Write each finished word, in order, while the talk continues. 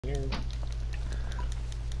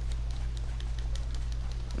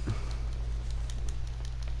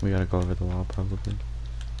We gotta go over the wall, probably.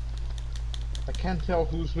 I can't tell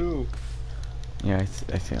who's who. Yeah,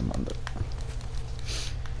 I see him on the...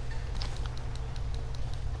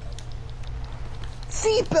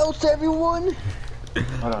 Seatbelts, everyone!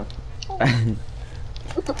 Hold on.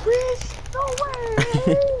 What the fish? No way!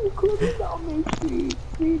 You couldn't on me, sweet.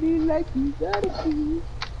 Feeling like you gotta be.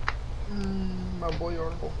 My boy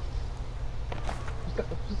Arnold.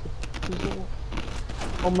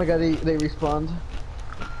 Oh my god, they respawned.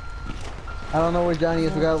 I don't know where Johnny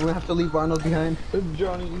is. We're gonna have to leave Arnold behind.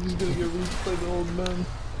 Johnny, he's gonna get reached by the old man.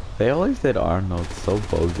 They always did Arnold so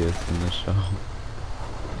bogus in the show.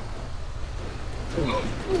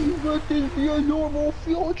 You let this be a normal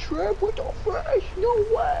field trip with the fish? No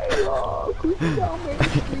way! Oh, couldn't down Main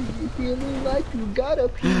Street. You feeling like you gotta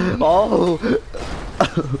pee. Oh!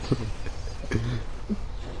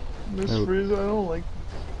 Miss Freeze, I don't like.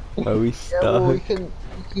 Are we Yeah, stuck? well, you can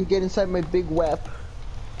get inside my big web.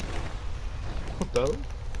 What the?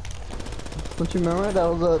 Don't you remember? That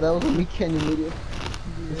was a weekend immediate.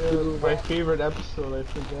 Yeah, my favorite episode, I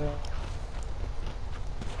forgot.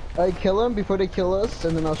 Alright, kill them before they kill us,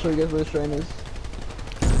 and then I'll show you guys where the shrine is.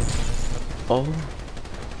 Oh.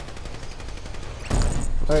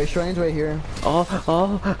 Alright, shrine's right here. Oh,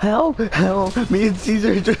 help, help, me and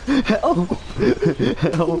Caesar just, help,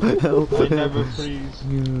 help. I never freeze.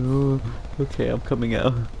 Okay, I'm coming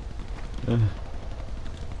out.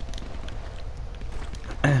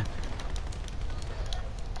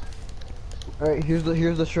 Alright, here's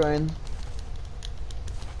the shrine.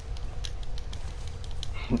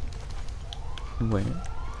 Wait,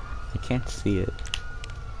 I can't see it.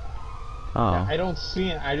 Oh, I don't see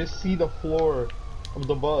it, I just see the floor of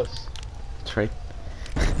the bus. it's right.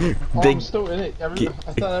 Oh, They- I'm still in it. I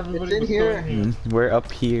thought everybody in was here. still in here. We're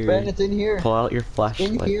up here. Ben, it's in here. Pull out your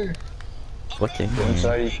flashlight. In here. What's in Go here?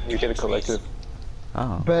 inside, you get a collective.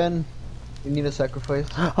 Oh. Ben, you need a sacrifice.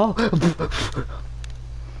 Oh!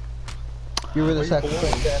 You were the Are you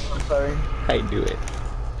sacrifice, Ben. I'm sorry. I knew it.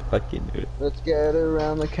 Fucking knew it. Let's get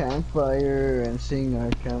around the campfire and sing our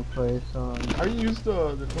campfire song. I used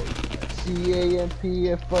the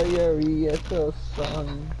CAMPFIRE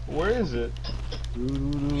song. Where is it?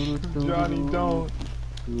 Johnny, don't.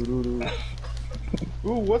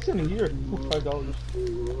 Ooh, what's in here? Ooh, $5.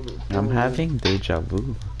 I'm having deja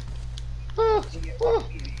vu.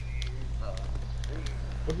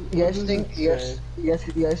 You guys think you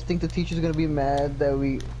guys think the teacher's gonna be mad that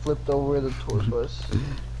we flipped over the tour bus?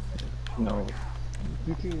 No.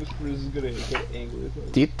 Do you think Miss Freeze is gonna get angry with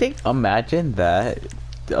us? Do you think, imagine that,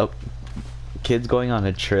 kids going on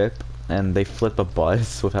a trip and they flip a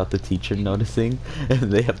bus without the teacher noticing,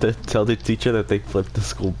 and they have to tell the teacher that they flipped the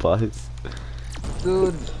school bus?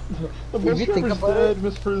 Dude, The if bus you think driver's about dead, it,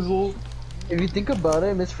 Miss Frizzle. if you think about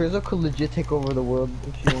it, Miss Frizzle could legit take over the world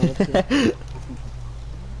if she wanted to.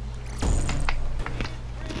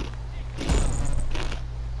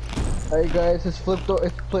 Alright guys, it's flipped.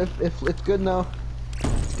 It's good now.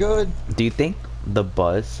 It's good. Do you think the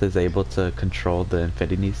bus is able to control the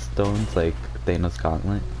Infinity Stones like Thanos'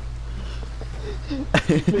 Gauntlet?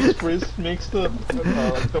 Miss Frizz makes the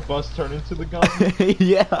bus turn into the gun.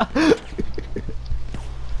 Yeah.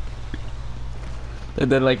 And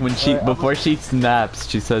then like when she, Alright, before she snaps,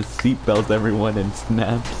 she says seatbelts everyone and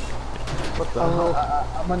snaps. What the I'm hell?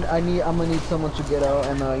 gonna need someone to get out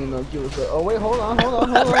and you know give us a. Oh wait, hold on.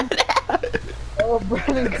 Oh,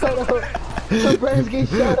 Brandon got out. Oh, Brandon's getting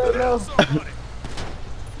shot right now.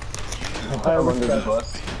 I'm under the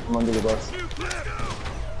bus. I'm under the bus.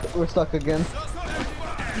 We're stuck again.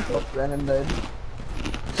 Oh, Brandon died.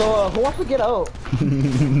 So who wants to get out?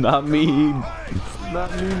 Not me.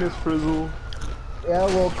 Not me, Miss Frizzle. Yeah,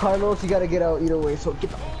 well, Carlos, you gotta get out either way. So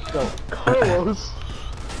get out. Go. Carlos.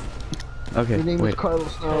 Okay, Your name wait. is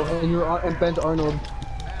Carlos now, and Ben's Arnold.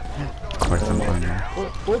 Of course I'm going now.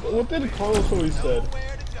 What did Carlos always said?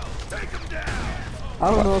 I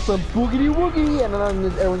don't know, some boogity woogie, and then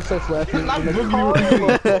everyone starts laughing. Not Like,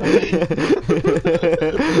 boogie.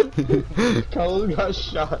 Carlos got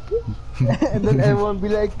shot. and then everyone be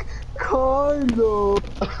like, Carlos.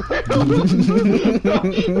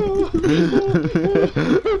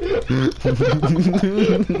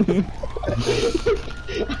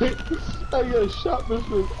 I got shot, Miss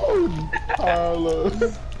Frizz. Oh,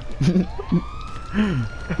 Carlos.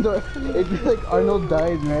 No, it'd be like Arnold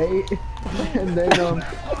died, right? And then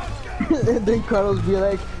Carlos be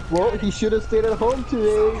like, well, he should have stayed at home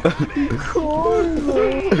today. Carlos.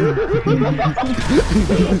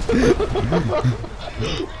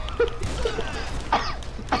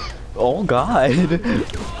 Oh God.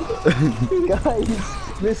 Guys,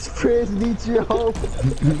 Miss Frizz needs your help.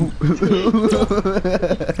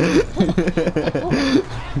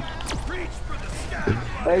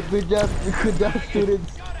 Alright, good job,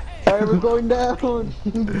 students. Alright, we're going down.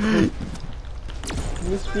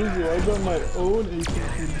 Miss Frizzle, I got my own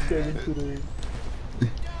AK-47 today.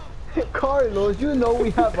 Carlos, you know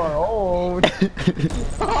we have our own.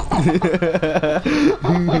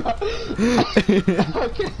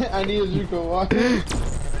 Okay, I need a drink of water.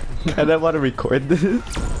 I don't want to record this.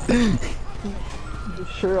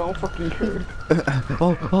 Sure, I don't fucking care.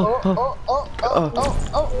 Oh, oh,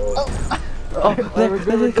 oh, We're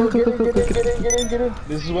good, get in.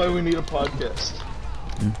 This is why we need a podcast.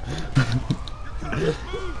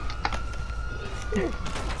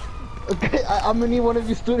 Okay, I'm gonna need one of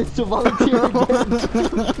you students to volunteer again.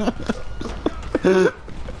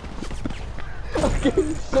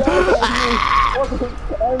 Okay, so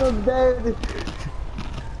I'm dead.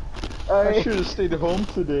 I Alright. should have stayed home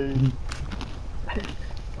today.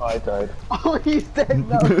 Oh, I died. Oh, he's dead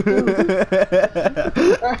now too.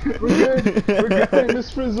 Alright, we're good.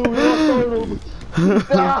 Miss Frizzle, we want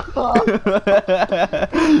Carlo.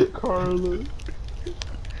 Carlo.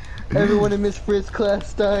 Everyone in Miss Frizz's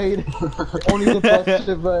class died. Only the bus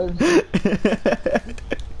survived.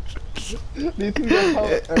 Do you think that's how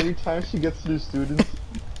every time she gets new students,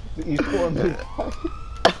 each one they die?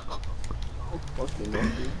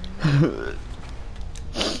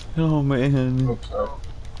 Oh man. Oops, sorry.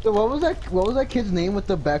 So what was that kid's name with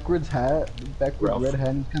the backwards hat? Backwards red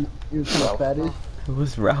hat, he was kind of fattish. It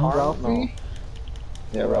was Ralph. Ralphie?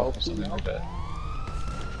 Yeah, Ralph or something like that.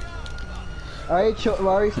 Alright,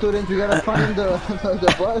 students, we gotta find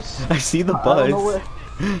the bus. I see the I don't know bus.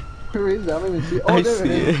 where is it? I don't even see it. Oh, I there see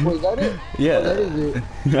it is. it. Wait, is that it? Yeah. Oh, that is it.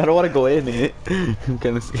 I don't want to go in it. I'm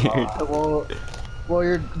kind of scared. Well,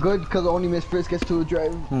 you're good because only Miss Frizz gets to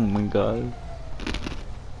drive. Oh my god.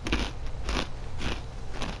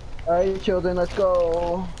 Alright, children, let's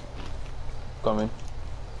go. Coming.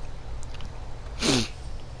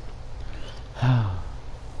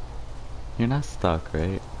 You're not stuck,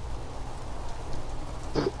 right?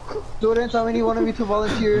 Students, how many want me to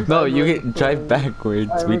volunteer? No, you get drive backwards.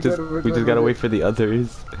 Alright, we we're just good, we just gotta we're wait good. for the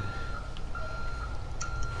others.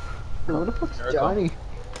 Where the fuck's Johnny?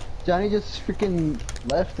 Johnny just freaking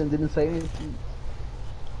left and didn't say anything.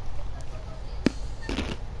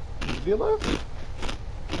 Did he left?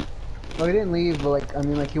 No, he didn't leave, but like, I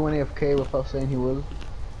mean, like, he went AFK without saying he was.